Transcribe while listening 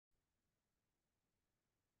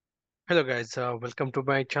Hello guys, welcome to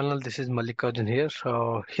my channel. This is Mallikarjun here.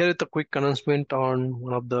 Here is a quick announcement on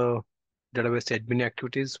one of the database admin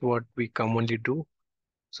activities, what we commonly do.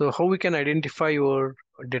 So how we can identify your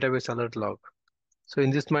database alert log. So in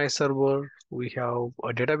this my server, we have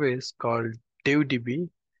a database called DevDB.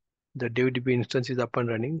 The DevDB instance is up and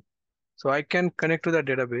running. So I can connect to the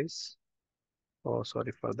database. Oh,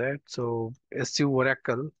 sorry for that. So SU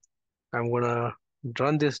Oracle, I'm gonna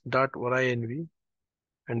run this .orinv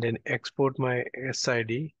and then export my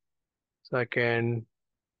SID. So I can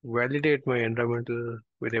validate my environmental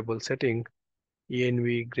variable setting,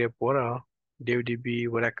 env grep ora, devdb,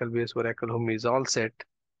 Oracle base, Oracle home is all set.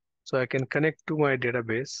 So I can connect to my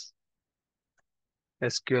database,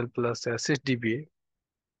 SQL plus SSDB.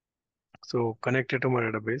 So connected to my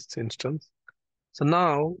database instance. So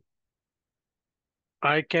now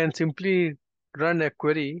I can simply run a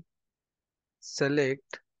query,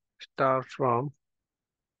 select star from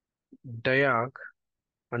diag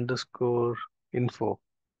underscore info.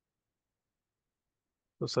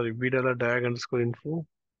 So sorry, vdollar diag underscore info,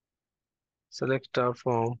 select star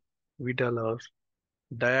from vdollar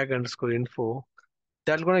diag underscore info.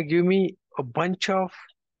 That's gonna give me a bunch of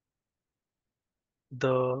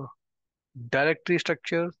the directory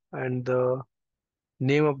structure and the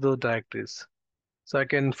name of those directories. So I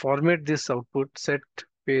can format this output, set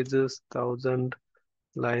pages 1000,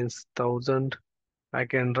 lines 1000. I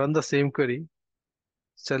can run the same query,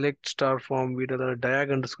 select star from vdollar diag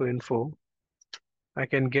underscore info. I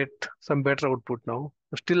can get some better output now.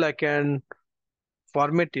 Still I can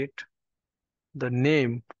format it, the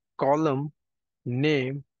name, column,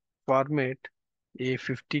 name, format, a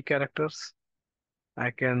 50 characters.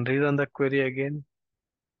 I can rerun the query again.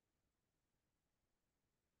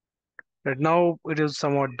 Right now it is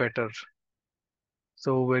somewhat better.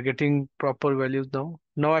 So we're getting proper values now.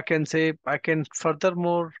 Now I can say I can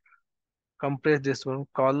furthermore compress this one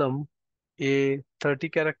column a 30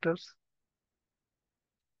 characters.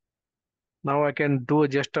 Now I can do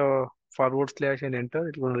just a forward slash and enter.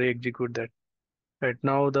 It will re-execute that. Right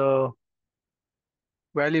now the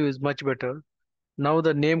value is much better. Now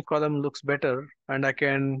the name column looks better and I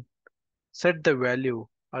can set the value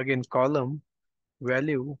again column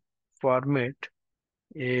value format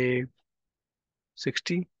a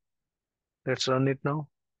 60. Let's run it now.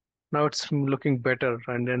 Now it's looking better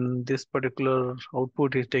and then this particular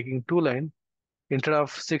output is taking two line. Instead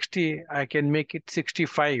of 60, I can make it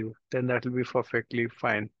 65. Then that will be perfectly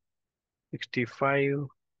fine. 65.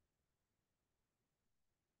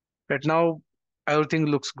 Right now, everything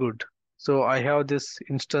looks good. So I have this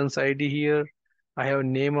instance ID here. I have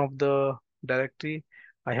name of the directory.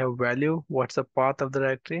 I have value. What's the path of the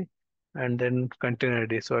directory? And then container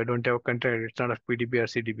ID. So I don't have a container ID. It's not a PDB or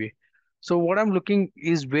CDB. So what I'm looking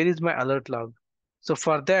is where is my alert log? So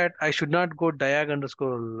for that, I should not go diag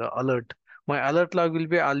underscore alert. My alert log will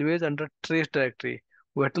be always under trace directory.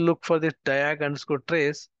 We have to look for this diag underscore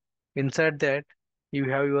trace. Inside that,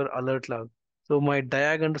 you have your alert log. So my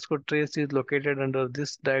diag underscore trace is located under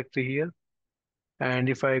this directory here. And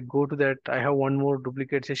if I go to that, I have one more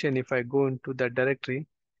duplicate session. If I go into that directory,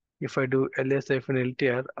 if I do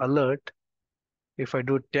ls-ltr alert, if I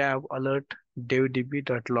do tab alert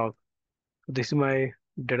devdb.log, this is my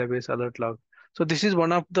database alert log. So this is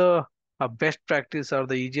one of the best practice or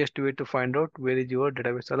the easiest way to find out where is your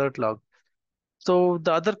database alert log. So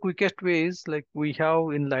the other quickest way is like we have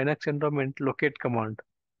in Linux environment locate command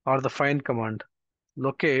or the find command.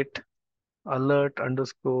 Locate alert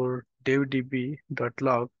underscore devdb dot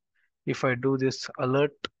log. If I do this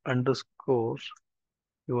alert underscore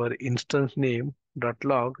your instance name dot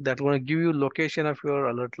log, that's going to give you location of your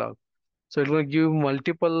alert log. So it's going to give you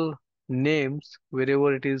multiple names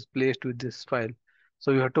wherever it is placed with this file.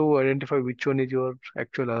 So you have to identify which one is your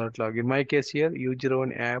actual alert log. In my case here,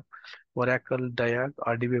 U01 app, Oracle, Diag,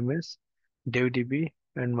 RDBMS, DevDB,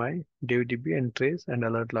 and my DevDB and trace and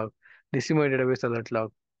alert log. This is my database alert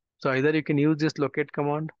log. So either you can use this locate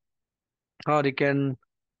command or you can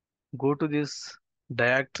go to this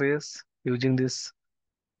diag trace using this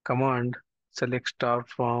command, select star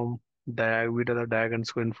from diag with the diag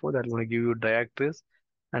underscore info. That's going to give you diag trace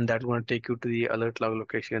and that's going to take you to the alert log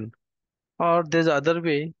location. Or there's other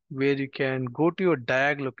way where you can go to your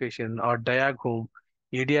diag location or diag home,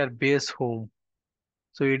 ADR base home.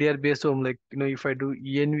 So ADR base home, like if I do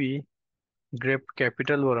env grep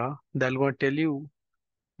capital Ora, that's going to tell you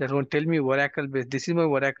that won't tell me Oracle base. This is my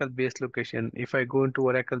Oracle base location. If I go into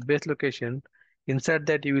Oracle base location, inside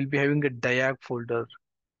that you will be having a diag folder.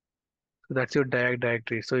 So that's your diag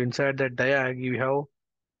directory. So inside that diag, you have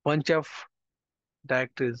bunch of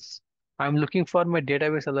directories. I'm looking for my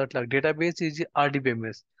database alert log. Database is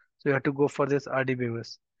RDBMS. So you have to go for this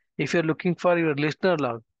RDBMS. If you're looking for your listener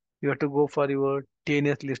log, you have to go for your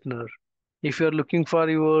TNS listener. If you're looking for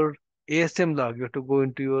your ASM log, you have to go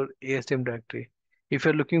into your ASM directory. If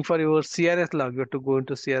you're looking for your CRS log, you have to go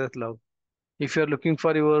into CRS log. If you're looking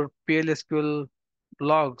for your PLSQL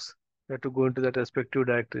logs, you have to go into that respective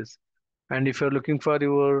directories. And if you're looking for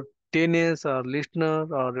your TNS or listener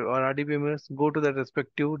or RDBMS, go to the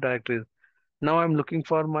respective directories. Now I'm looking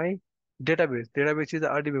for my database. Database is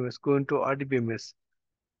RDBMS. Go into RDBMS.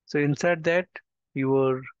 So inside that,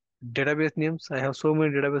 your database names. I have so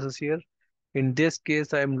many databases here. In this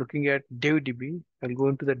case, I am looking at DevDB. I'll go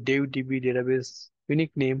into the DevDB database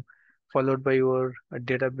unique name, followed by your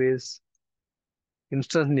database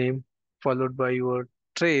instance name, followed by your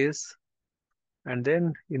trace, and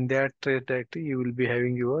then in that trace directory, you will be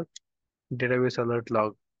having your database alert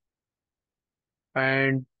log.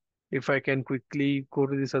 And if I can quickly go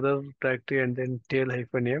to this other directory and then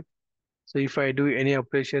tail-f. So if I do any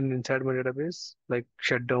operation inside my database, like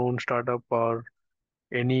shutdown, startup, or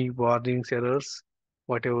any warnings, errors,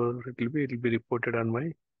 whatever it will be reported on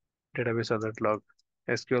my database alert log.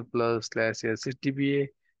 SQL plus slash SHDBA,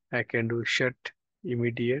 I can do shut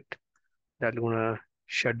immediate. That's gonna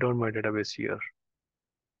shut down my database here.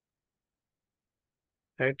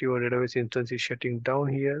 Right, your database instance is shutting down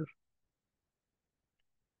here.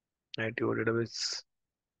 Right, your database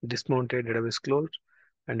dismounted, database closed,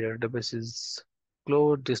 and your database is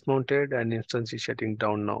closed, dismounted, and instance is shutting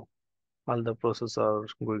down now. All the processes are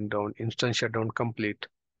going down. Instance shutdown complete.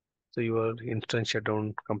 So your instance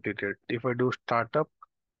shutdown completed. If I do startup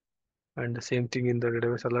and the same thing in the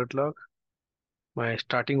database alert log, my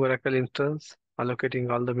starting Oracle instance, allocating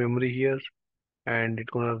all the memory here, and it's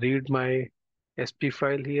gonna read my SP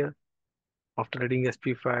file here. After reading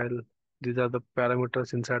SP file, these are the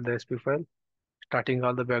parameters inside the SP file, starting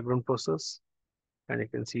all the background process. And you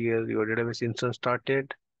can see here your database instance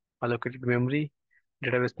started, allocated memory,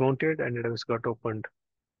 database mounted, and database got opened.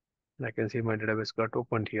 And I can see my database got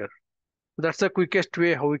opened here. That's the quickest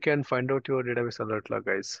way how we can find out your database alert log,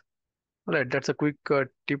 guys. Alright, that's a quick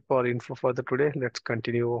tip or info for the today. Let's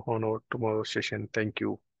continue on our tomorrow's session. Thank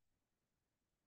you.